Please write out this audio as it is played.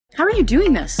How are you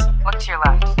doing this? Look to your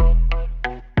left.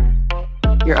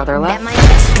 Your other left? That my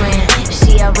best friend.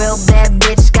 She a real bad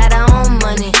bitch, got her own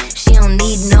money. She don't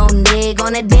need no nigga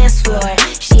on the dance floor.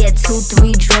 She had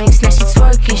 2-3 drinks, now she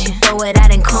twerking. She throw it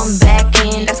out and come back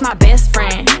in. That's my best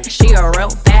friend. She a real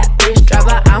bad bitch, drive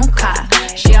her own car.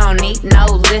 She don't need no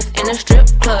lift in a strip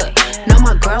club. No,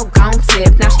 my girl gon'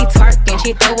 tip. Now she twerking,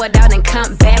 she throw it out and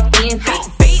come back in.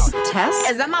 Tess?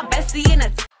 Is that my bestie in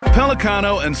a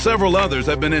Pelicano and several others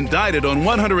have been indicted on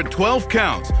 112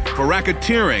 counts for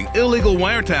racketeering, illegal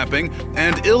wiretapping,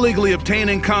 and illegally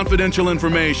obtaining confidential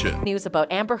information. News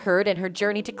about Amber Heard and her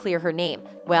journey to clear her name.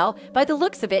 Well, by the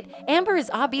looks of it, Amber is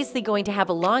obviously going to have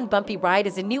a long, bumpy ride,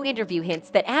 as a new interview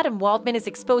hints that Adam Waldman is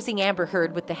exposing Amber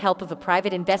Heard with the help of a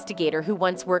private investigator who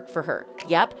once worked for her.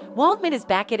 Yep, Waldman is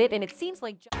back at it, and it seems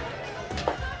like...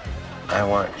 I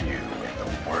want you in the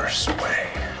worst way.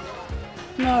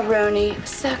 No, Roni,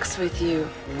 sex with you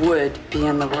would be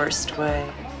in the worst way.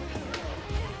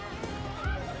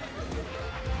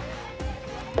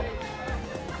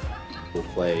 We'll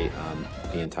play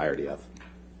the entirety of.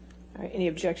 All right, any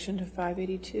objection to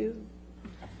 582?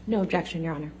 No objection,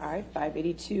 Your Honor. All right,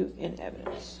 582 in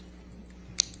evidence.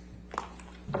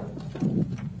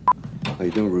 How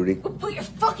you doing, Rudy? Put your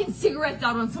fucking cigarettes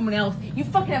out on someone else. You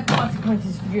fucking have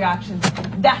consequences for your actions.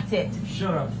 That's it.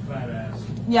 Shut up, fat ass.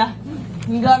 Yeah,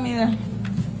 you got me there. Are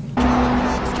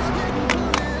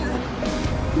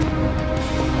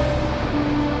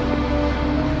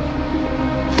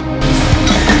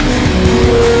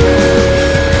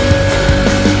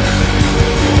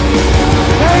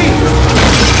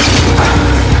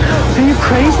you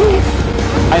crazy?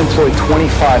 I employ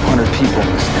 2,500 people in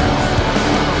this town.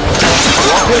 You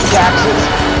all pay taxes,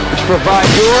 which provide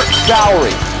your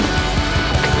salary.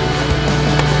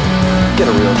 Get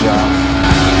a real job.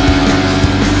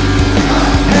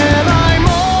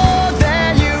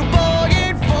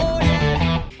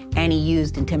 And he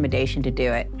used intimidation to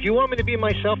do it. If you want me to be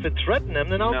myself and threaten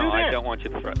them, then I'll do that. No, I don't want you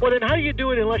to threaten. Well, then how do you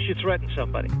do it unless you threaten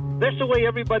somebody? That's the way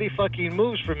everybody fucking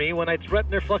moves for me when I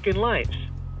threaten their fucking lives.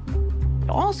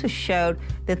 It also showed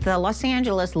that the Los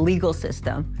Angeles legal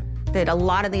system, that a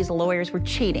lot of these lawyers were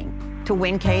cheating to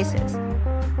win cases.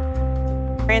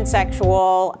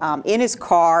 Transsexual in his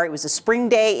car. It was a spring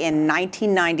day in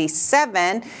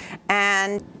 1997,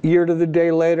 and year to the day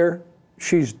later,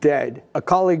 she's dead. A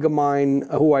colleague of mine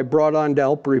who I brought on to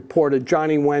help reported,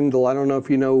 Johnny Wendell, I don't know if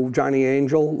you know Johnny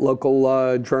Angel,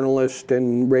 local journalist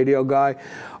and radio guy.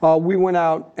 We went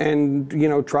out and, you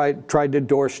know, tried to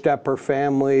doorstep her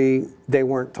family. They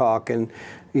weren't talking,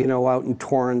 you know, out in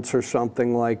Torrance or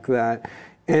something like that.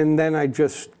 And then I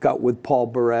just got with Paul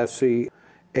Barresi,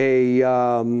 a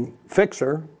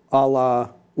fixer, a la,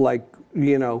 like,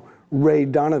 you know, Ray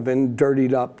Donovan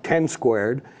dirtied up 10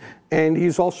 Squared. And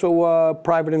he's also a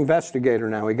private investigator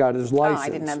now. He got his license. Oh, I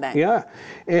didn't know that. Yeah.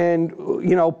 And,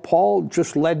 you know, Paul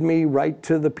just led me right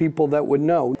to the people that would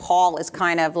know. Paul is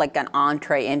kind of like an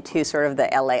entree into sort of the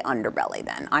LA underbelly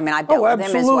then. I mean, I dealt with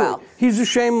him as well. He's a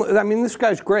shame. I mean, this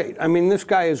guy's great. I mean, this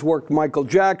guy has worked Michael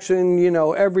Jackson, you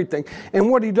know, everything. And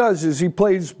what he does is he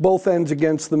plays both ends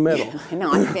against the middle. I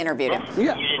know, I've interviewed him.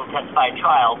 Yeah. You didn't testify at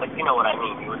trial, but you know what I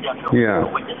mean. You were definitely a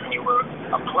witness and you were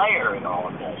a player in all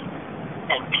of this.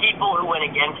 And people who went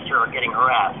against her are getting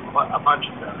harassed, a bunch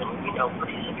of them, and, you know,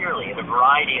 pretty severely in a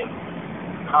variety of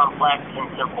complex and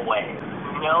simple ways.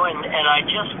 You know, and I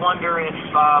just wonder if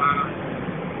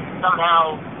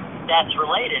somehow that's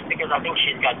related, because I think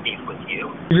she's got beef with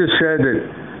you. You just said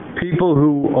that people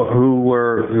who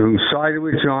sided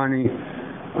with Johnny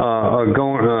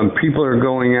people are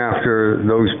going after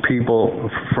those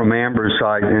people from Amber's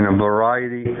side in a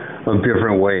variety of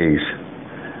different ways.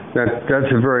 That's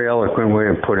a very eloquent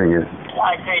way of putting it.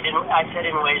 I said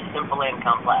in ways simple and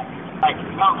complex.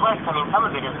 Complex, I mean, some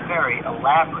of it is very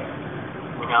elaborate,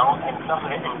 you know, and some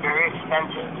of it is very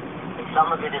expensive, and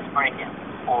some of it is break-in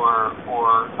or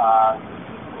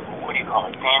what do you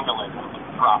call it, vandalism to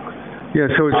property.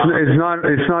 Yeah, so it's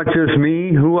not just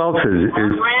me. Who else is?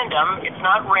 It's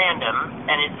not random,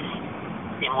 and it's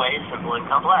in ways simple and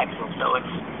complex, and so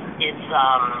it's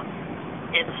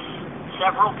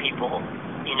several people.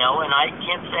 You know, and I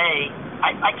can't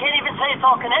even say it's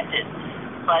all connected,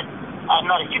 but I'm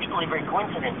not a huge believer in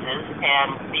coincidences,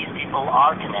 and these people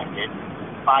are connected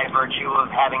by virtue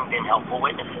of having been helpful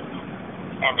witnesses.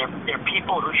 And they're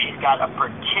people who she's got a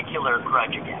particular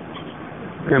grudge against.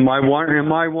 Am I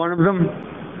one of them?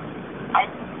 I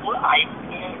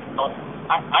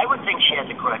would think she has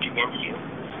a grudge against you.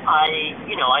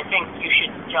 I think you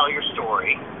should tell your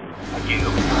story. I do.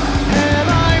 Am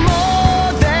I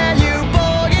more than you?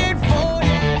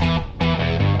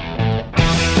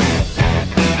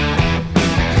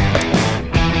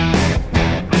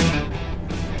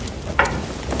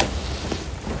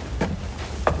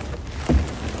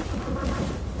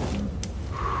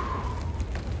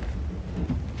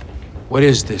 What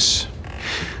is this?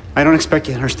 I don't expect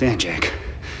you to understand, Jack.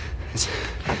 It's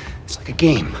like a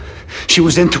game. She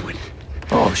was into it.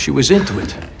 Oh, she was into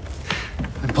it.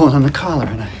 I'm pulling on the collar,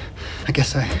 and I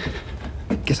guess I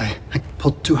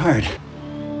pulled too hard.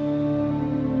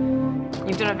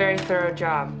 You've done a very thorough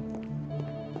job.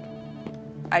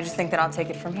 I just think that I'll take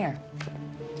it from here.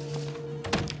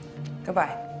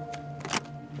 Goodbye.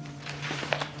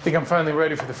 I think I'm finally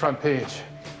ready for the front page.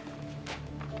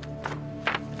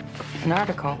 An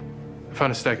article. I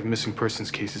found a stack of missing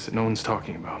persons cases that no one's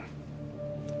talking about.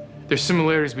 There's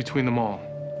similarities between them all.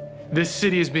 This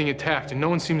city is being attacked and no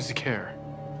one seems to care.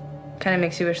 Kind of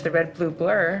makes you wish the red-blue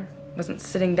blur wasn't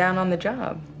sitting down on the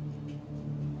job.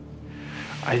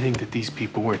 I think that these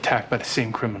people were attacked by the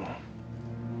same criminal.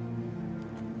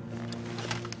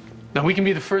 Now, we can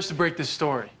be the first to break this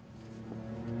story.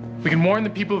 We can warn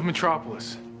the people of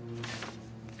Metropolis.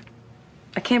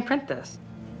 I can't print this.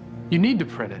 You need to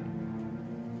print it.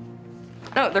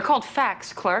 No, they're called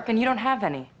facts, Clark, and you don't have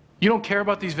any. You don't care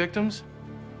about these victims?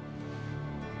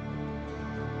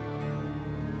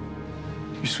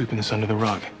 You're sweeping this under the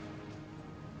rug.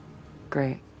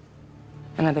 Great.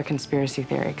 Another conspiracy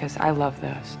theory, because I love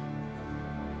those.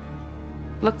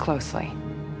 Look closely.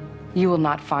 You will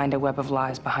not find a web of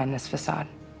lies behind this facade.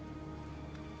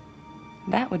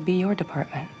 That would be your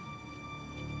department.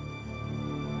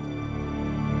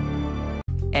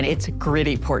 And it's a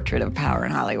gritty portrait of power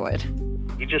in Hollywood.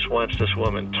 He just wants this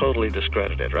woman totally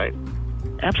discredited, right?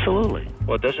 Absolutely.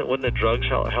 Well, wouldn't the drugs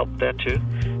help that too?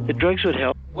 The drugs would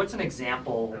help. What's an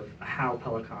example of how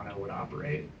Pelicano would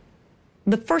operate?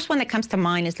 The first one that comes to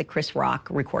mind is the Chris Rock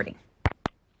recording.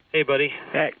 Hey, buddy.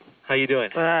 Hey. How you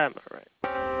doing? I'm all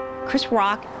right. Chris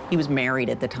Rock, he was married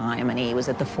at the time, and he was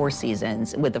at the Four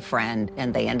Seasons with a friend,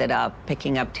 and they ended up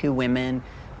picking up 2 women,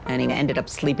 and he ended up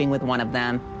sleeping with one of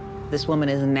them. This woman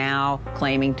is now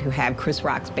claiming to have Chris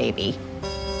Rock's baby.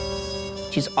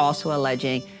 She's also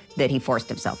alleging that he forced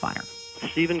himself on her.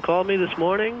 Steven called me this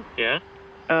morning. Yeah?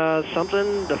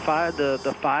 Something, the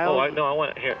file. Oh, I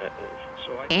want to hear.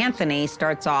 Anthony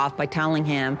starts off by telling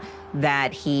him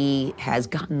that he has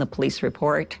gotten the police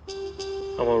report.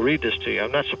 I'm going to read this to you.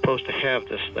 I'm not supposed to have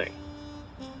this thing.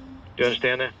 Do you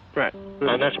understand that? Right.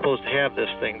 I'm not supposed to have this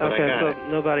thing, but okay, I got so it.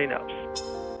 Nobody knows.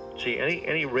 See,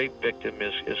 any rape victim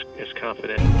is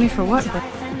confidential. Me for what?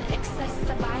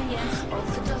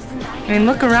 I mean,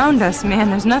 look around us, man.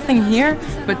 There's nothing here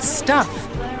but stuff.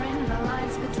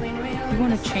 If you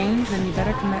want to change, then you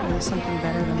better come at me with something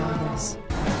better than all this.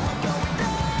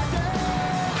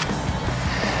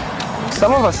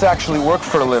 Some of us actually work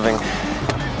for a living.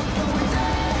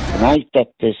 The night that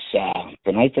the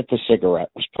cigarette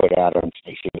was put out on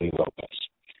Stacy Lopez,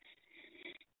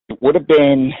 it would have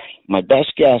been, my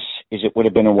best guess is it would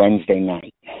have been a Wednesday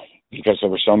night because there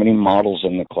were so many models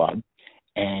in the club,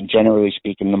 and generally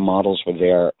speaking, the models were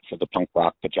there for the punk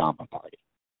rock pajama party.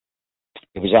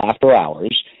 It was after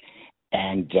hours,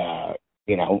 and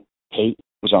Kate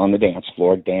was on the dance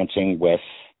floor dancing with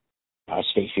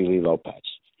Stacy Lopez.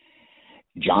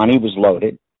 Johnny was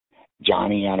loaded.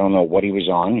 Johnny, I don't know what he was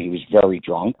on. He was very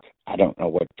drunk. I don't know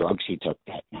what drugs he took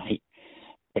that night.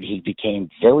 But he became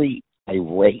very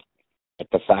irate at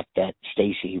the fact that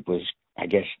Stacy was, I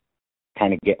guess,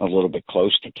 kind of getting a little bit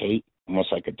close to Kate,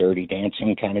 almost like a dirty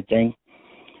dancing kind of thing.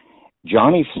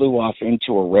 Johnny flew off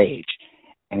into a rage,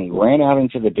 and he ran out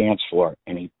into the dance floor,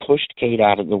 and he pushed Kate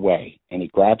out of the way, and he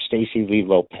grabbed Stacy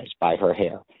Lopez by her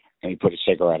hair, and he put a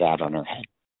cigarette out on her head.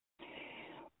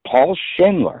 Paul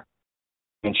Schindler,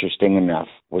 interesting enough,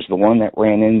 was the one that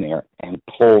ran in there and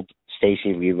pulled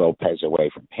Stacy Lopez away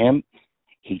from him.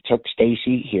 He took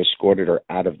Stacy, he escorted her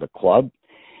out of the club,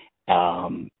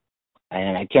 and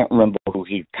I can't remember who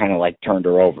he kind of like turned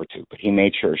her over to, but he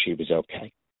made sure she was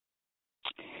okay.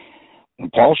 When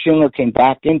Paul Schindler came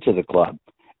back into the club,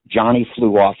 Johnny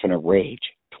flew off in a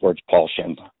rage towards Paul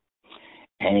Schindler.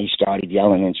 And he started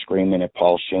yelling and screaming at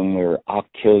Paul Schindler, "I'll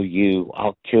kill you,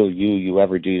 you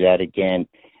ever do that again."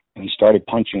 And he started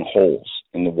punching holes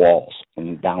in the walls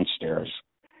in the downstairs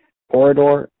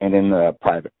corridor and in the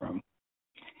private room.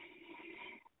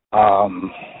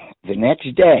 The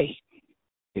next day,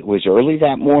 it was early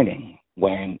that morning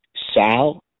when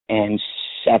Sal and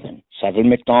Seven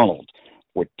McDonald,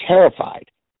 were terrified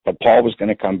that Paul was going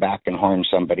to come back and harm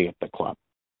somebody at the club.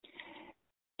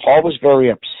 Paul was very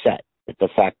upset at the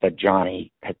fact that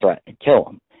Johnny had threatened to kill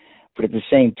him. But at the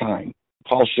same time,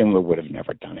 Paul Schindler would have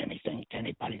never done anything to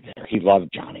anybody there. He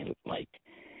loved Johnny.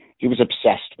 He was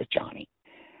obsessed with Johnny.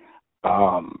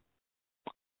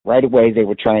 Right away,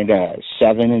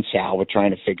 Seven and Sal were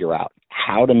trying to figure out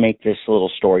how to make this little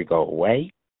story go away.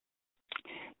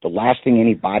 The last thing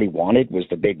anybody wanted was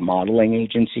the big modeling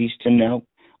agencies to know,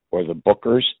 or the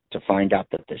bookers to find out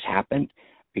that this happened,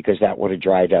 because that would have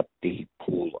dried up the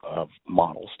pool of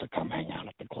models to come hang out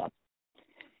at the club.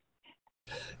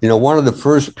 You know, one of the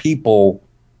first people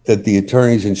that the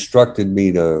attorneys instructed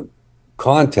me to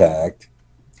contact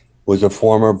was a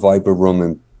former Viper Room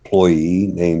employee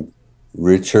named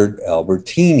Richard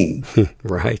Albertini.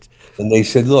 Right. And they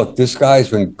said, look, this guy's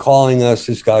been calling us.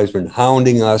 This guy's been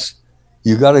hounding us.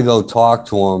 You got to go talk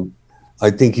to him.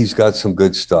 I think he's got some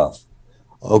good stuff.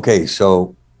 Okay,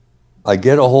 so I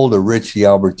get a hold of Richie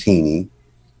Albertini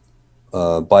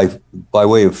by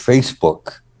way of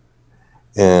Facebook.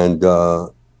 And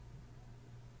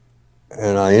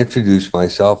I introduce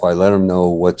myself. I let him know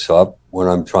what's up, what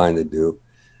I'm trying to do.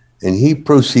 And he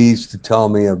proceeds to tell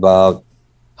me about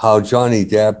how Johnny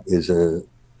Depp is a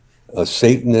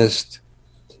Satanist.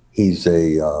 He's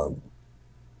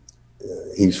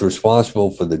responsible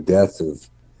for the death of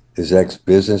his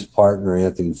ex-business partner,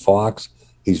 Anthony Fox.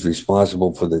 He's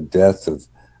responsible for the death of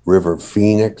River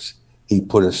Phoenix. He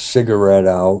put a cigarette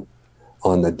out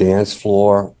on the dance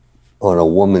floor on a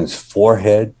woman's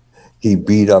forehead. He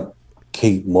beat up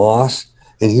Kate Moss,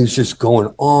 and he was just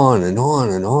going on and on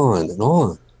and on and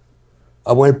on.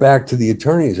 I went back to the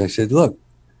attorneys. I said, look,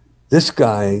 this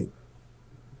guy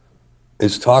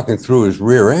is talking through his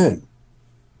rear end.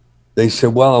 They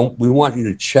said, well, we want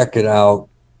you to check it out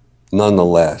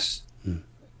nonetheless.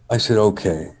 I said,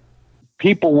 okay.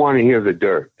 People want to hear the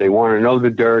dirt. They want to know the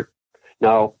dirt.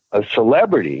 Now, a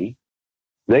celebrity,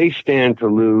 they stand to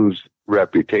lose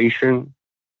reputation,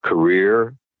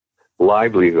 career,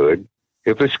 livelihood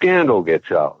if a scandal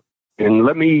gets out. And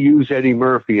let me use Eddie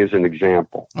Murphy as an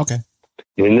example. Okay.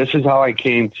 And this is how I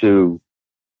came to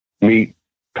meet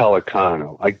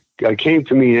Pelicano. I came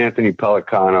to meet Anthony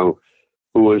Pelicano,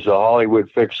 who was a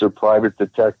Hollywood fixer, private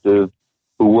detective,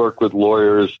 who worked with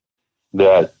lawyers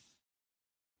that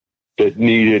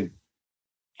needed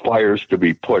fires to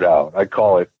be put out. I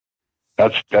call it,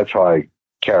 that's how I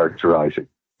characterize it,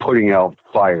 putting out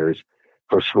fires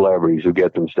for celebrities who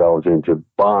get themselves into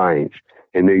binds,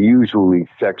 and they're usually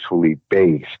sexually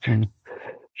based.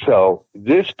 So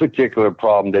this particular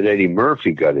problem that Eddie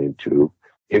Murphy got into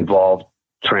involved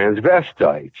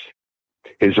transvestites.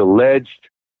 His alleged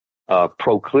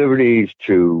proclivities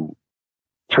to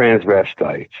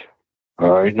transvestites. All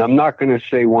right. And I'm not going to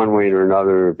say one way or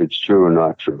another if it's true or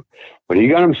not true, but he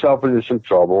got himself into some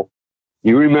trouble.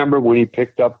 You remember when he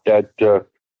picked up that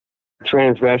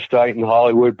transvestite in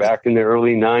Hollywood back in the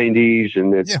early 90s,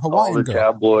 and all the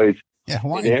tabloids.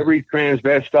 And every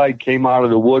transvestite came out of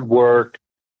the woodwork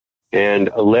and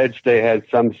alleged they had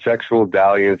some sexual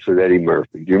dalliance with Eddie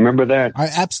Murphy. Do you remember that?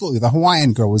 Absolutely. The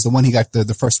Hawaiian girl was the one he got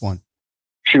the first one.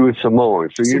 She was Samoan,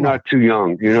 so you're not too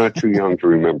young. You're not too young to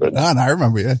remember that. No, I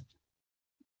remember, yeah.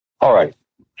 All right.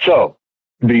 So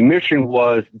the mission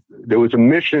was, there was a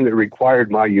mission that required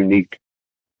my unique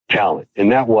talent,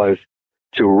 and that was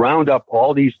to round up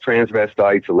all these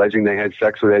transvestites alleging they had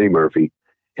sex with Eddie Murphy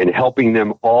and helping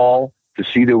them all to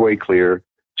see their way clear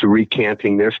to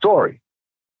recanting their story.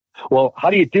 Well, how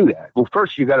do you do that? Well,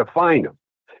 first you got to find them.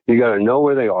 You got to know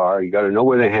where they are. You got to know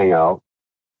where they hang out.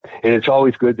 And it's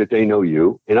always good that they know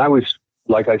you. And I was,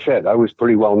 like I said, I was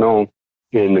pretty well known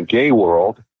in the gay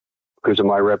world because of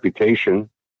my reputation,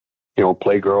 you know,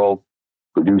 Playgirl,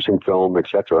 producing film,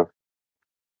 etc.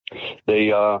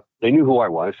 They knew who I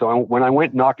was. So when I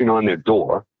went knocking on their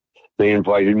door, they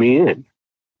invited me in.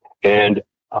 And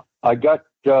I got,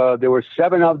 there were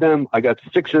 7 of them. I got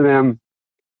 6 of them,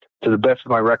 to the best of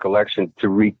my recollection,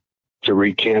 to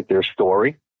recant their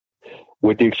story,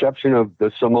 with the exception of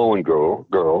the Samoan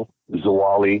girl,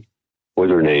 Zawali was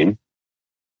her name,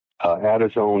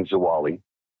 Adazone Zawali.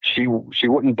 She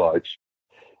wouldn't budge,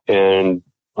 and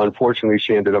unfortunately,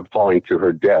 she ended up falling to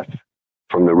her death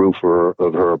from the roof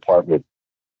of her apartment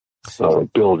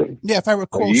building. Yeah, if I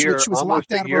recall, she was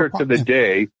locked out of her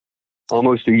apartment.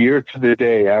 Almost a year to the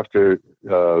day after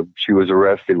she was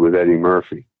arrested with Eddie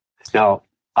Murphy. Now,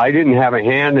 I didn't have a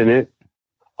hand in it,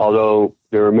 although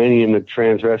there are many in the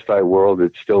transvestite world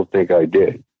that still think I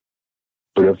did.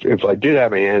 But if I did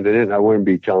have a hand in it, I wouldn't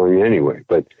be telling you anyway.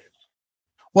 But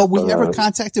well, were you ever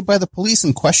contacted by the police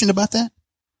and questioned about that?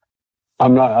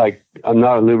 I'm not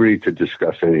at liberty to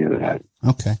discuss any of that.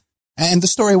 Okay. And the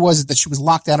story was that she was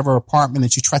locked out of her apartment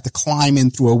and she tried to climb in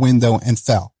through a window and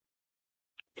fell.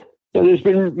 Yeah, there's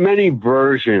been many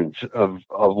versions of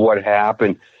what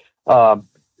happened.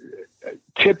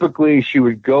 Typically, she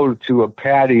would go to a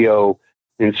patio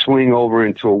and swing over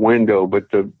into a window, but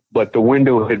the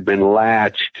window had been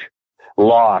locked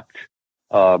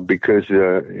because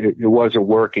it wasn't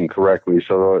working correctly.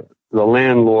 So the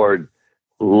landlord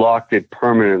locked it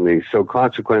permanently. So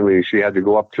consequently, she had to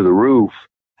go up to the roof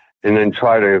and then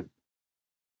try to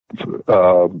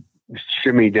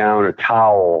shimmy down a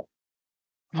towel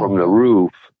from the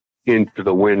roof into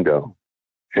the window.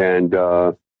 And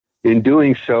in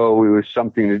doing so, it was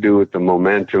something to do with the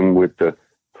momentum, with the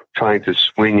trying to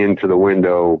swing into the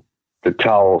window. The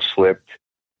towel slipped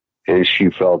and she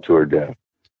fell to her death.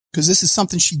 Because this is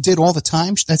something she did all the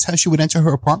time? That's how she would enter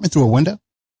her apartment, through a window?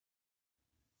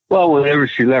 Well, whenever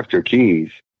she left her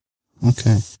keys.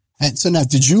 Okay. And so now,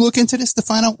 did you look into this to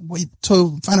find out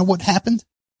what happened?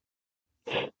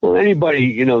 Well,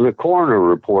 anybody, the coroner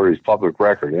report is public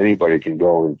record. Anybody can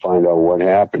go and find out what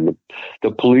happened.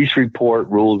 The police report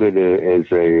ruled it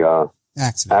as a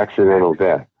accidental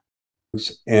death.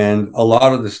 And a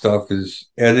lot of the stuff is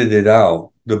edited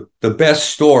out. The best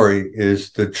story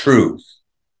is the truth.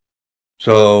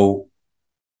 So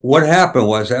what happened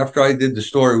was, after I did the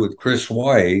story with Chris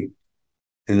White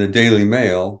in the Daily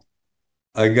Mail,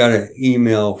 I got an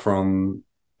email from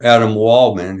Adam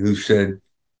Waldman who said,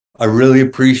 I really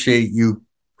appreciate you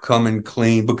coming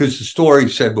clean, because the story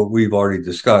said what we've already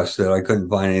discussed, that I couldn't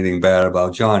find anything bad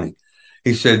about Johnny.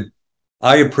 He said,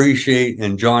 I appreciate,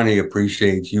 and Johnny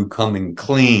appreciates you coming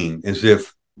clean, as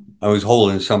if I was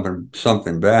holding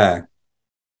something back.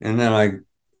 And then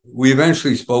we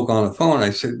eventually spoke on the phone. I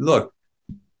said, look,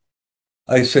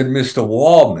 Mr.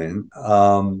 Waldman,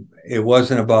 it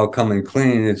wasn't about coming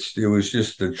clean. It was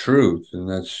just the truth. And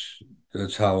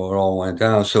that's how it all went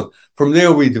down. So from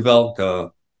there, we developed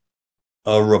a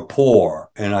rapport,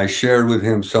 and I shared with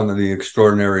him some of the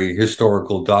extraordinary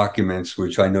historical documents,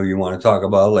 which I know you want to talk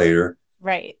about later.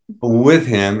 Right. With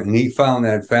him, and he found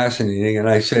that fascinating. And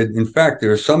I said, in fact,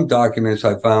 there are some documents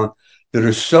I found that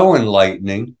are so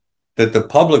enlightening that the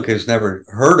public has never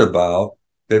heard about,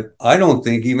 that I don't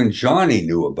think even Johnny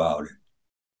knew about it.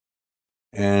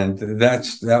 And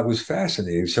that was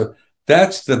fascinating. So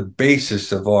that's the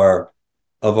basis of our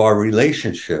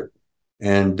relationship.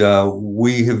 And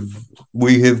we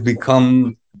have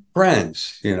become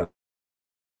friends,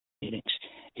 Meetings.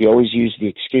 He always used the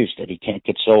excuse that he can't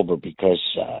get sober because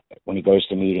when he goes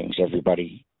to meetings,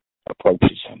 everybody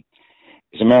approaches him.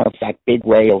 As a matter of fact, Big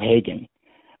Ray O'Hagan,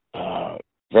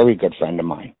 very good friend of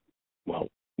mine, well,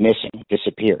 missing,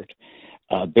 disappeared.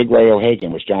 Big Ray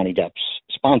O'Hagan was Johnny Depp's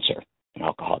sponsor in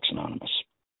Alcoholics Anonymous.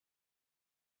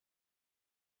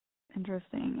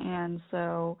 Interesting. And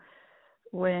so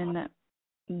when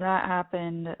that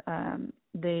happened,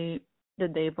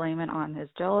 did they blame it on his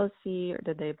jealousy, or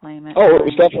did they blame it? Oh,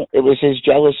 it was his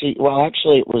jealousy. Well,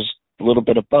 actually, it was a little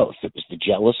bit of both. It was the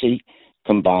jealousy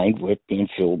combined with being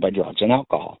fueled by drugs and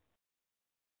alcohol.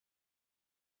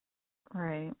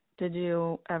 Right. Did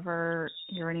you ever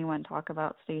hear anyone talk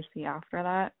about Stacy after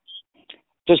that?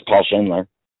 Just Paul Schindler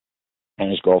and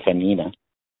his girlfriend Nina.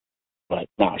 But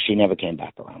no, she never came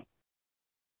back around.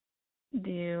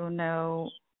 Do you know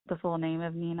the full name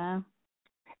of Nina?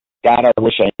 God, I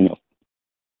wish I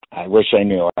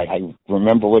knew. I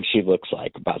remember what she looks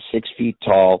like. About 6 feet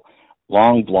tall,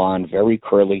 long blonde, very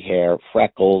curly hair,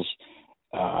 freckles,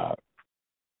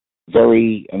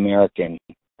 very American,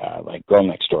 like girl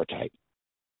next door type.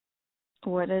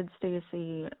 What did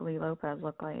Stacy Lee Lopez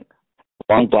look like?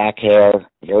 Long black hair,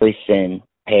 very thin,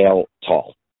 pale,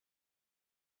 tall.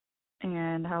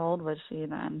 And how old was she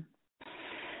then?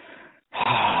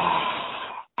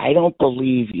 I don't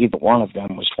believe either one of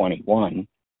them was 21.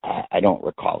 I don't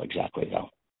recall exactly, though.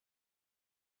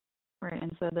 Right,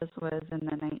 and so this was in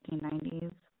the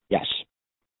 1990s? Yes.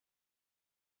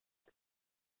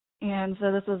 And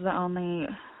so this was the only,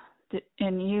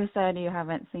 and you said you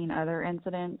haven't seen other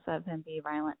incidents of him be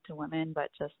violent to women, but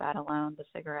just that alone, the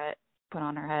cigarette put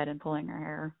on her head and pulling her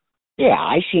hair? Yeah,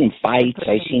 I seen fights.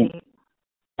 I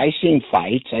seen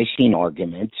fights. I seen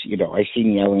arguments. I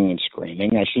seen yelling and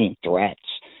screaming. I seen threats.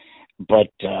 But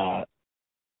to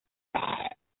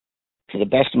the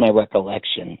best of my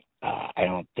recollection, I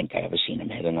don't think I ever seen him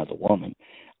hit another woman.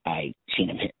 I seen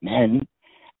him hit men.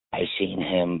 I seen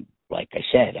him, like I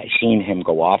said, I seen him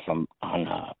go off on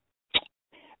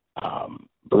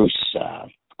Bruce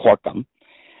Corkum.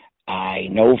 I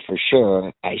know for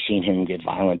sure I seen him get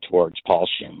violent towards Paul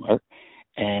Schindler.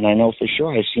 And I know for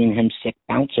sure I've seen him sick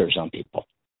bouncers on people.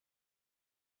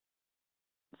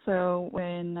 So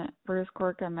when Bruce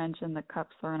Corkum mentioned the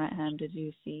cups thrown at him, did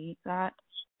you see that?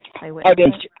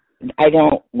 I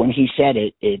don't, when he said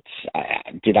it,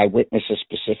 did I witness a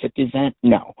specific event?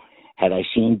 No. Had I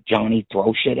seen Johnny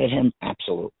throw shit at him?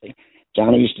 Absolutely.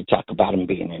 Johnny used to talk about him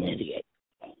being an idiot.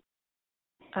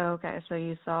 Okay, so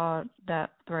you saw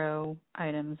that throw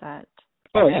items at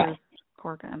Bruce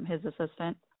Corkum, his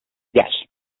assistant? Yes.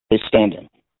 his stand-in,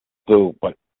 who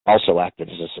also acted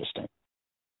as assistant.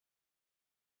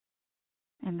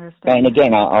 And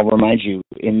again, I'll remind you,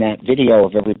 in that video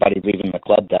of everybody leaving the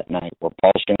club that night, where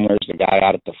Paul Schindler is the guy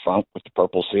out at the front with the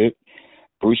purple suit,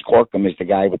 Bruce Corkum is the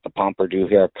guy with the pompadour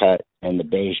haircut and the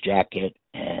beige jacket,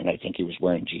 and I think he was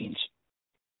wearing jeans.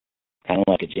 Kind of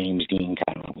like a James Dean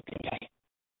kind of looking guy.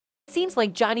 Seems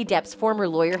like Johnny Depp's former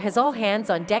lawyer has all hands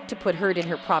on deck to put Heard in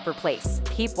her proper place.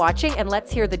 Keep watching and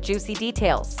let's hear the juicy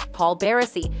details. Paul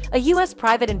Barresi, a U.S.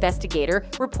 private investigator,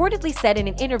 reportedly said in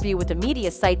an interview with a media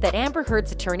site that Amber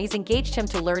Heard's attorneys engaged him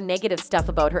to learn negative stuff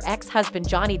about her ex-husband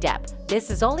Johnny Depp.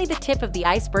 This is only the tip of the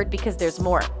iceberg because there's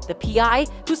more. The PI,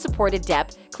 who supported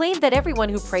Depp, claimed that everyone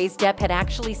who praised Depp had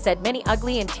actually said many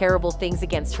ugly and terrible things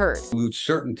against Heard. With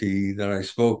certainty that I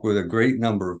spoke with a great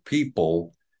number of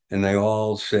people, and they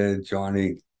all said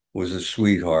Johnny was a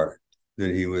sweetheart,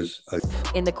 that he was a...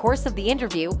 In the course of the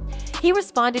interview, he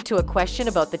responded to a question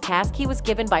about the task he was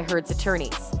given by Heard's attorneys.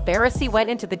 Barresi went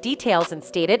into the details and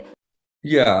stated,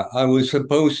 Yeah, I was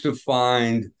supposed to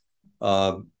find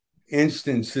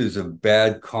instances of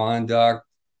bad conduct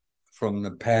from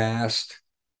the past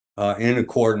in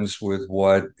accordance with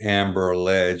what Amber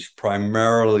alleged,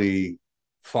 primarily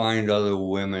find other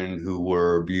women who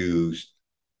were abused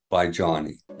by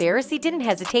Johnny. Barresi didn't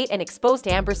hesitate and exposed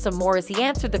Amber some more as he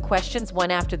answered the questions one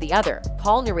after the other.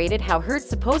 Paul narrated how Heard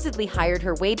supposedly hired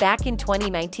her way back in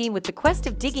 2019 with the quest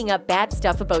of digging up bad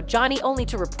stuff about Johnny, only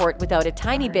to report without a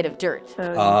tiny bit of dirt. So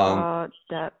you saw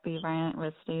Depp be violent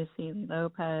with Stacy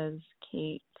Lopez,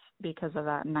 Kate, because of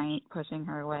that night, pushing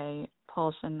her away,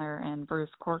 Paul Schindler and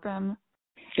Bruce Corkum.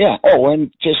 Yeah. Oh,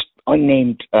 and just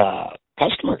unnamed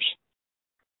customers.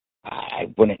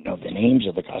 I wouldn't know the names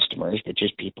of the customers, but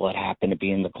just people that happened to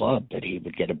be in the club that he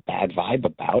would get a bad vibe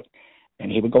about,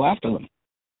 and he would go after them.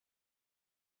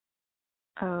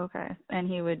 Oh, okay. And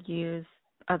he would use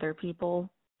other people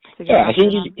to get Yeah, after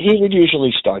them? he would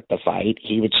usually start the fight.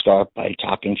 He would start by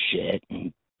talking shit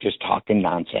and just talking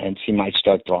nonsense. He might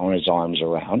start throwing his arms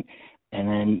around, and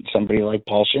then somebody like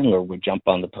Paul Schindler would jump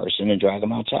on the person and drag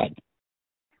him outside.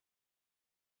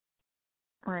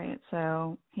 Right,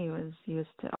 so he was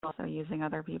used to also using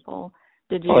other people.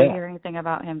 Did you Oh, yeah. hear anything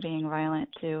about him being violent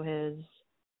to his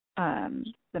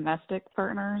domestic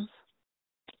partners?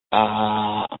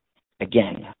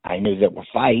 Again, I knew there were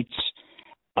fights.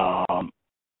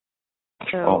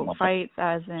 Fights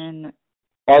as in...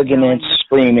 Arguments,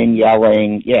 screaming,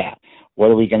 yelling, yeah. What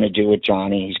are we going to do with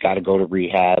Johnny? He's got to go to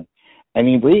rehab. I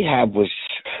mean, rehab was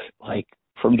like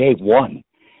from day one.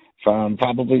 From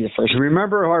probably the first...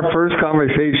 Remember our first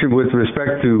conversation with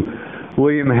respect to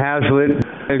William Hazlitt?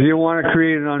 If you want to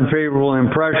create an unfavorable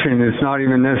impression, it's not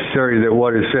even necessary that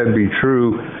what is said be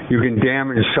true. You can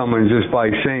damage someone just by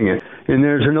saying it. And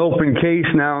there's an open case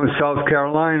now in South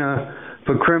Carolina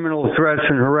for criminal threats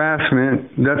and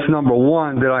harassment. That's number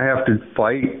one that I have to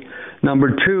fight.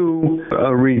 Number two,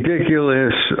 a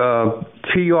ridiculous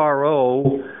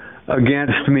TRO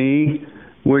against me,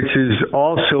 which is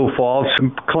also false,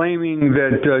 claiming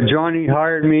that Johnny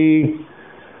hired me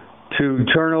to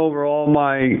turn over all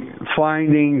my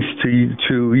findings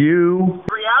to you.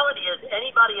 The reality is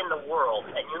anybody in the world,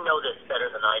 and you know this better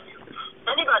than I do,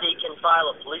 anybody can file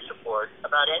a police report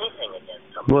about anything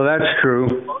against someone. Well, that's true.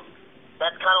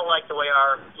 That's kind of like the way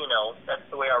that's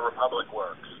the way our republic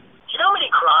works. Do you know how many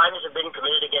crimes have been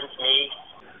committed against me?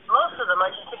 Most of them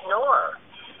I just ignore.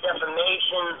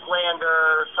 Defamation,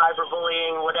 slander,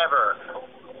 cyberbullying, whatever.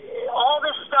 All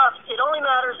this stuff, it only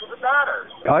matters if it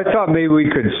matters. I thought maybe we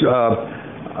could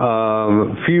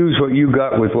fuse what you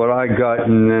got with what I got,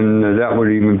 and then that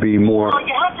would even be more. Well,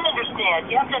 you have to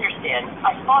understand,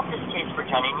 I fought this case for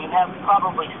Johnny, and you have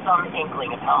probably some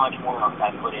inkling of how much work I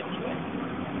put into it.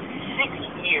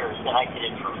 6 years that I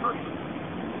did it for free.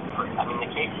 I mean,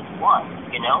 the case is won,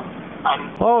 you know?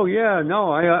 Oh, yeah, no,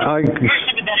 I You're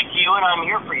sympathetic to you, and I'm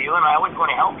here for you, and I always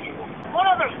want to help you. One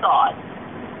other thought.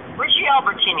 Richie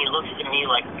Albertini looks to me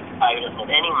like I doesn't have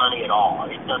any money at all.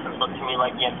 It doesn't look to me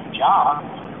like he has a job.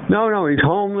 No, he's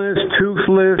homeless,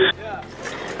 toothless.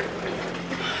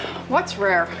 What's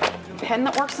rare? Pen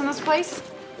that works in this place?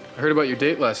 I heard about your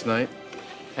date last night.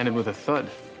 Ended with a thud.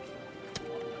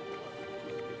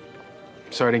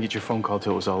 Sorry I didn't get your phone call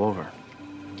till it was all over.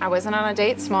 I wasn't on a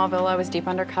date, Smallville. I was deep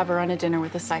undercover on a dinner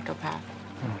with a psychopath.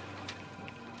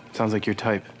 Sounds like your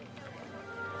type.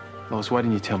 Lois, why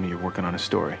didn't you tell me you're working on a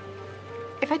story?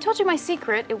 If I told you my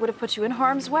secret, it would have put you in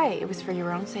harm's way. It was for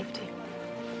your own safety.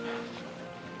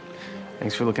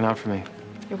 Thanks for looking out for me.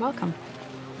 You're welcome.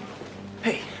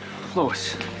 Hey,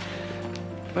 Lois.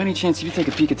 By any chance, did you take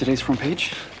a peek at today's front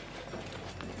page?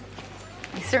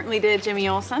 You certainly did, Jimmy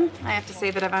Olsen. I have to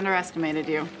say that I've underestimated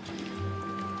you.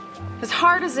 As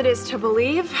hard as it is to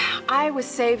believe, I was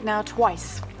saved now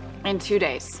twice in 2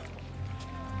 days.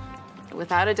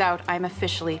 Without a doubt, I'm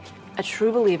officially a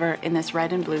true believer in this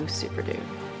red and blue super dude.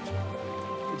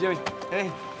 Hey, Jimmy.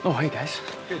 Hey. Oh, hey, guys.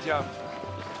 Good job.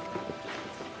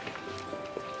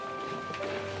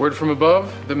 Word from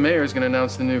above, the mayor's gonna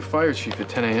announce the new fire chief at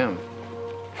 10 a.m.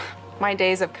 My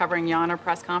days of covering Yonner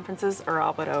press conferences are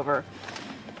all but over.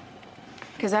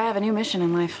 Because I have a new mission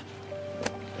in life.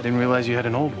 I didn't realize you had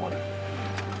an old one.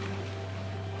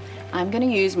 I'm going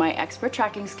to use my expert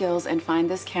tracking skills and find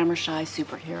this camera-shy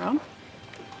superhero.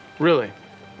 Really?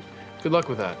 Good luck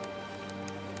with that.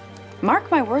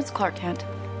 Mark my words, Clark Kent.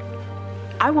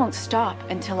 I won't stop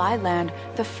until I land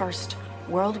the first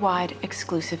worldwide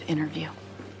exclusive interview.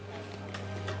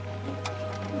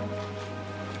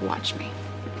 Watch me.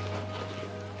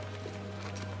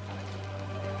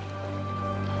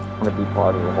 To be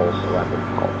part of the whole celebrity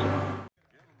culture.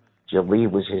 Jolie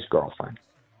was his girlfriend.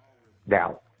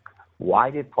 Now, why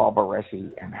did Paul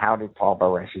Barresi and how did Paul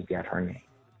Barresi get her name?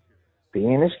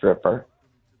 Being a stripper,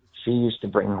 she used to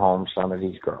bring home some of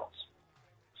these girls.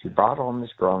 She brought home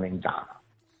this girl named Donna.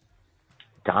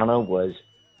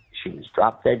 She was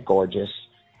drop dead gorgeous.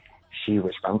 She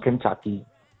was from Kentucky.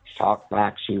 She talked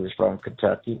back, she was from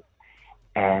Kentucky.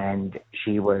 And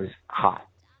she was hot.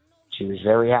 She was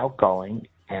very outgoing.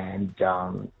 And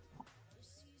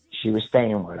she was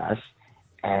staying with us,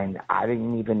 and I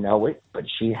didn't even know it, but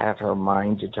she had her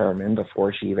mind determined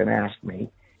before she even asked me.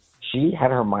 She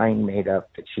had her mind made up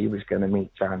that she was going to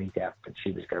meet Johnny Depp and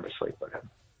she was going to sleep with him.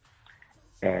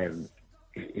 And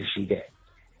she did.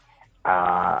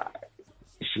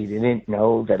 She didn't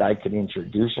know that I could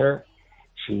introduce her.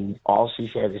 All she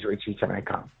said is, Richie, can I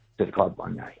come to the club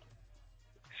one night?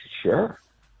 I said, sure.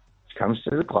 She comes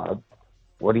to the club.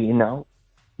 What do you know?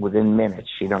 Within minutes,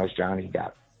 she knows Johnny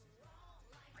Depp.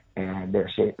 And they're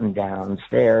sitting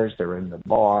downstairs. They're in the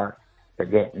bar. They're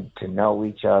getting to know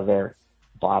each other.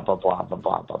 Blah, blah, blah, blah,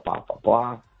 blah, blah, blah, blah,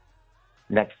 blah.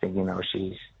 Next thing you know,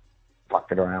 she's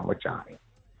fucking around with Johnny.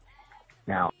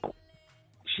 Now,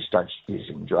 she starts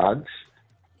using drugs.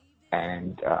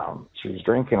 And she was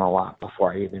drinking a lot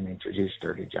before I even introduced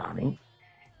her to Johnny.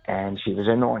 And she was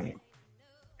annoying.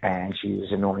 And she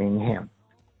was annoying him.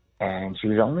 And she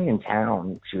was only in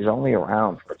town, she was only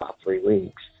around for about 3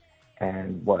 weeks.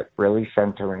 And what really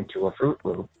sent her into a Fruit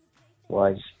Loop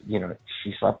was,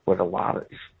 she slept with a lot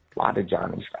of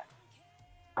Johnny's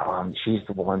friends. She's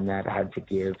the one that had to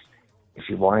give, if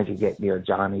she wanted to get near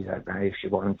Johnny that night, if she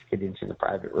wanted to get into the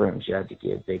private room, she had to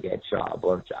give Big Ed Shaw a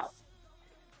blowjob.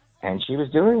 And she was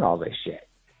doing all this shit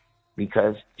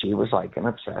because she was like an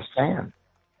obsessed fan.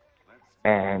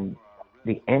 And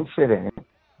the incident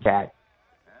that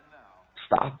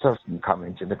stopped her from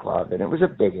coming to the club, and it was a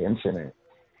big incident,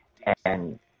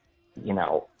 and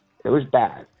it was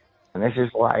bad, and this is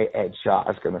why Ed Shaw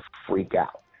is going to freak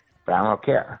out, but I don't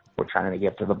care. We're trying to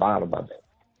get to the bottom of it.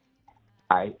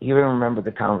 I even remember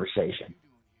the conversation.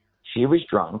 She was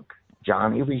drunk,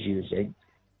 Johnny was using,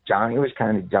 Johnny was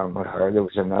kind of done with her. There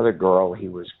was another girl he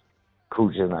was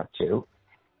cruising up to,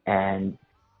 and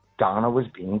Donna was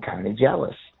being kind of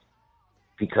jealous,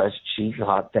 because she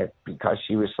thought that because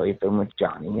she was sleeping with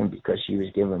Johnny and because she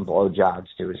was giving blowjobs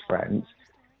to his friends,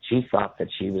 she thought that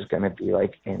she was going to be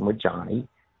like in with Johnny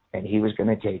and he was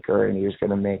going to take her and he was going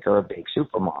to make her a big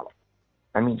supermodel.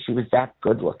 I mean, she was that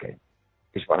good looking,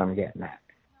 is what I'm getting at.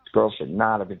 This girl should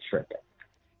not have been stripping.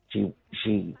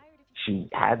 She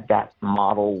had that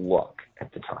model look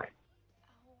at the time.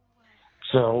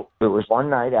 So it was one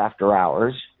night after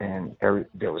hours, and there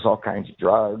was all kinds of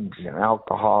drugs and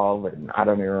alcohol, and I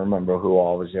don't even remember who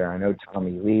all was there. I know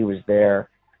Tommy Lee was there.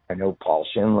 I know Paul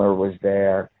Schindler was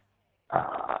there.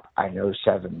 I know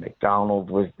Seven McDonald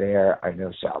was there. I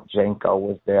know Stenco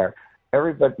was there.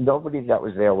 Nobody that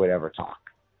was there would ever talk.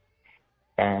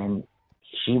 And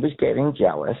she was getting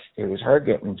jealous. It was her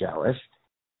getting jealous.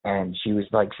 And she was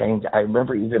like saying, I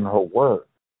remember even her word.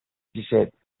 She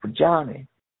said, Johnny,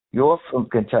 you're from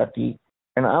Kentucky,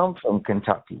 and I'm from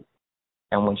Kentucky.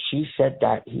 And when she said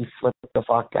that, he flipped the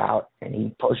fuck out, and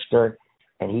he pushed her,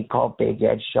 and he called Big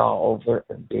Ed Shaw over,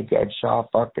 and Big Ed Shaw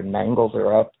fucking mangled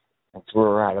her up and threw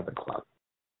her out of the club.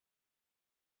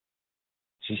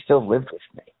 She still lived with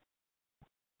me.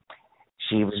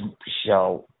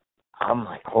 So I'm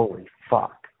like, holy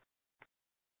fuck.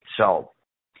 So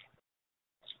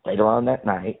later on that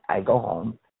night, I go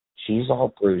home. She's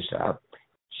all bruised up.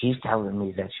 She's telling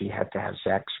me that she had to have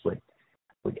sex with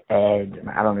Ed, and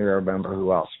I don't even remember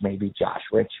who else, maybe Josh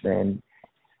Richmond.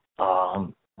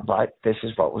 But this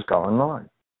is what was going on.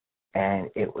 And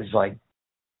it was like,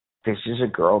 this is a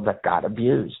girl that got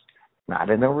abused. not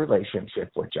in a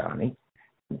relationship with Johnny,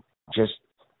 just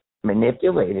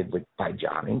manipulated by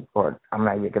Johnny, or I'm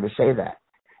not even going to say that,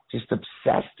 just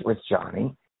obsessed with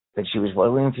Johnny, that she was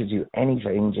willing to do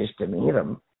anything just to meet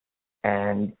him.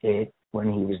 And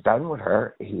when he was done with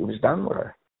her, he was done with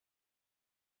her.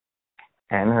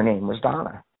 And her name was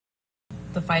Donna.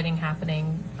 The fighting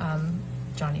happening,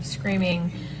 Johnny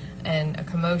screaming, and a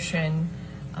commotion.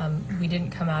 We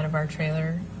didn't come out of our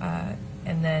trailer.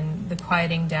 And then the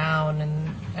quieting down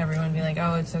and everyone being like,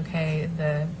 oh, it's okay.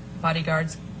 The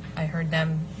bodyguards, I heard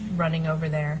them running over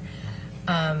there.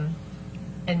 And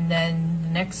then the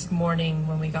next morning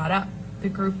when we got up, the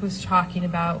group was talking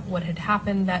about what had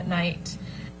happened that night.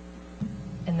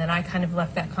 And then I kind of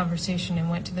left that conversation and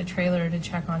went to the trailer to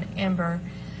check on Amber.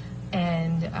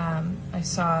 And I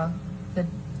saw the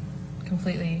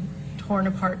completely torn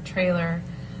apart trailer.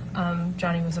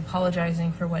 Johnny was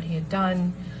apologizing for what he had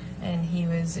done, and he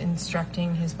was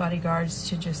instructing his bodyguards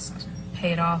to just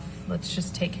pay it off. Let's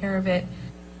just take care of it.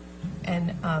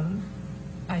 And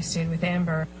I stayed with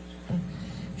Amber. And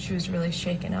she was really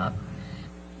shaken up.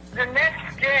 The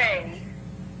next day,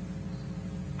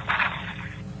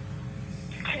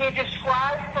 can you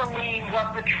describe for me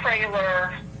what the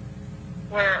trailer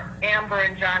where Amber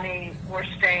and Johnny were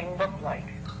staying looked like?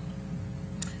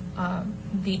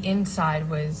 The inside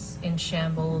was in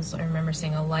shambles. I remember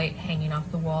seeing a light hanging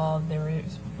off the wall. There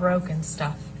was broken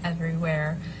stuff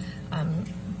everywhere.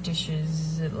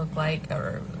 Dishes, it looked like,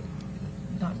 or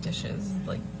not dishes,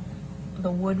 like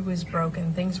the wood was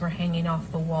broken. Things were hanging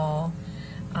off the wall.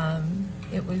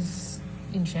 It was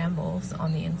in shambles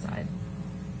on the inside.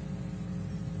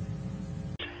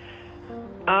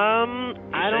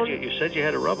 You said you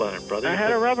had a rub on it, brother. I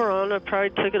had a rubber on. I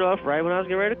probably took it off right when I was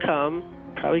getting ready to come.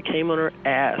 Probably came on her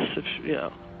ass, you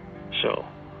know. So,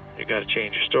 you got to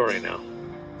change your story now.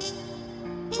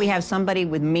 We have somebody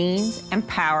with means and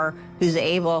power who's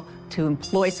able to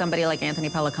employ somebody like Anthony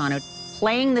Pellicano,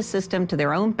 playing the system to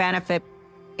their own benefit.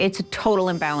 It's a total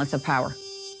imbalance of power.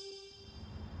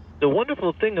 The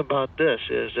wonderful thing about this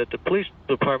is that the police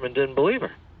department didn't believe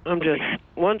her. I'm just,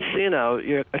 once,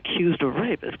 you're accused of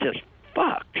rape, it's just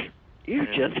fucked. You're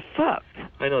just fucked.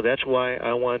 I know, that's why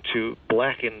I want to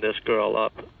blacken this girl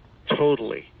up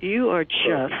totally. You are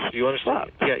just you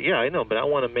understand? fucked. Yeah, I know, but I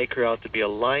want to make her out to be a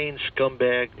lying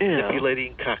scumbag,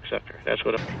 manipulating cocksucker. That's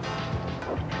what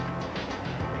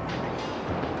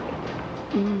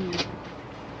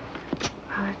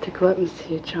I'll have to go up and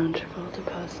see a John Travolta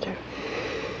poster.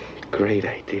 Great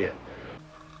idea.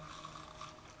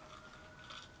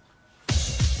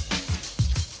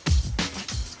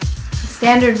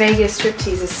 Standard Vegas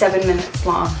striptease is 7 minutes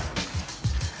long.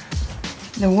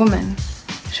 The woman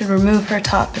should remove her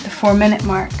top at the 4-minute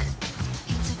mark.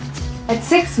 At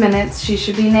 6 minutes, she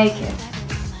should be naked,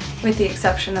 with the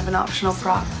exception of an optional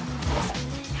prop.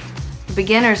 The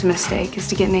beginner's mistake is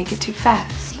to get naked too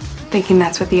fast, thinking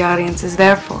that's what the audience is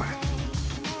there for.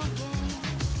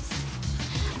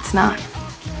 It's not.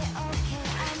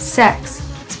 Sex,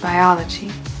 it's biology.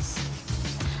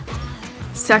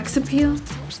 Sex appeal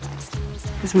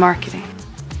is marketing.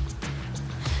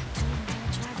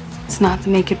 It's not the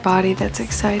naked body that's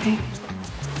exciting.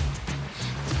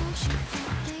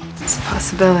 It's a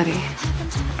possibility.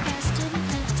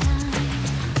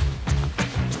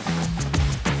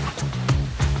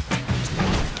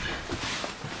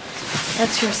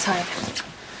 That's your side.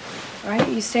 All right,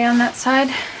 you stay on that side.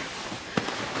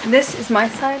 This is my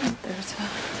side. There's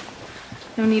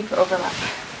no need for overlap.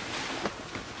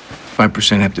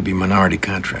 5% have to be minority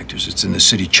contractors. It's in the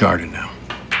city charter now.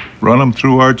 Run them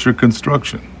through Archer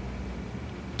Construction.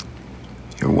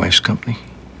 Your wife's company?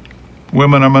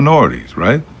 Women are minorities,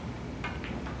 right?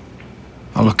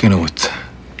 I'll look into it.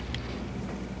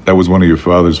 That was one of your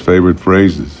father's favorite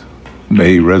phrases.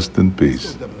 May he rest in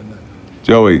peace.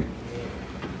 Joey,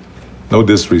 no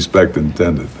disrespect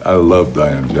intended. I love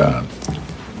Diane John.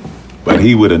 But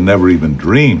he would have never even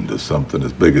dreamed of something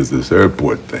as big as this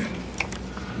airport thing.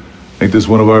 Ain't this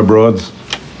one of our broads?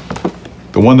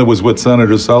 The one that was with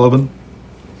Senator Sullivan?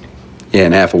 Yeah,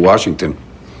 and half of Washington.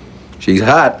 She's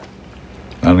hot.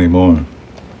 Not anymore.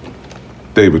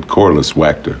 David Corliss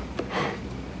whacked her.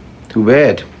 Too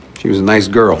bad. She was a nice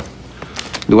girl.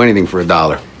 Do anything for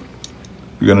 $1.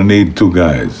 You're gonna need 2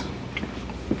 guys.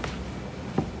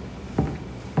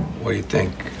 What do you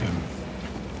think?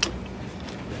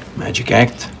 Magic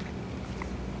act?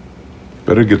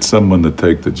 Better get someone to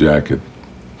take the jacket.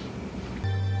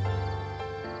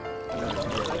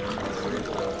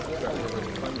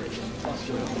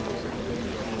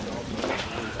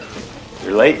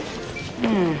 You're late?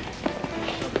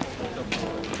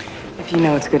 If you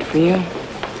know it's good for you,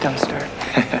 don't start.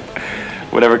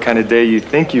 Whatever kind of day you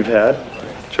think you've had,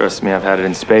 trust me, I've had it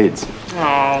in spades.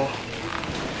 Oh.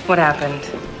 What happened?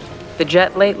 The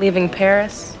jet late leaving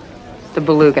Paris? The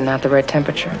beluga, not the right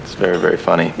temperature. It's very, very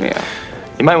funny. Yeah.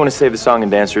 You might want to save the song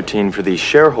and dance routine for the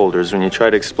shareholders when you try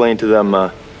to explain to them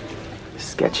a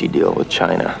sketchy deal with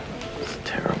China. It's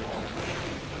terrible.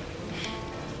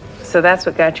 So that's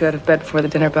what got you out of bed before the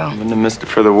dinner bell? Wouldn't have missed it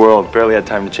for the world. Barely had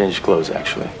time to change clothes,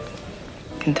 actually.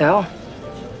 Can tell.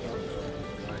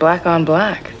 Black on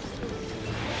black.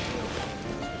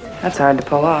 That's hard to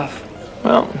pull off.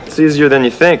 Well, it's easier than you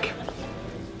think.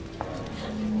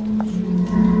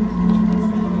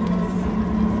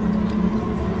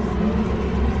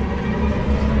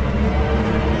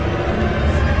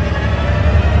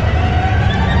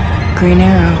 Green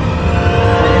Arrow.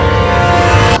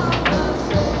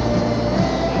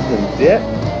 Dip?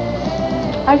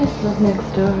 I just live next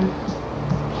door.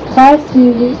 Sorry,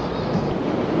 Stevie.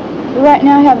 But right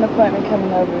now I have an appointment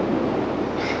coming over.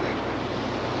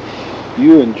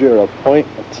 You and your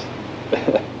appointments.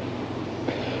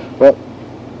 Well,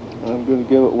 I'm going to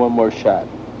give it one more shot.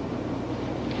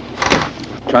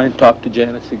 Try and talk to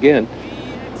Janice again.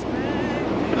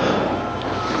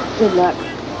 Good luck.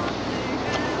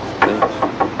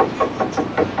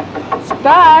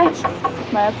 Bye.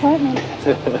 My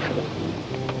appointment.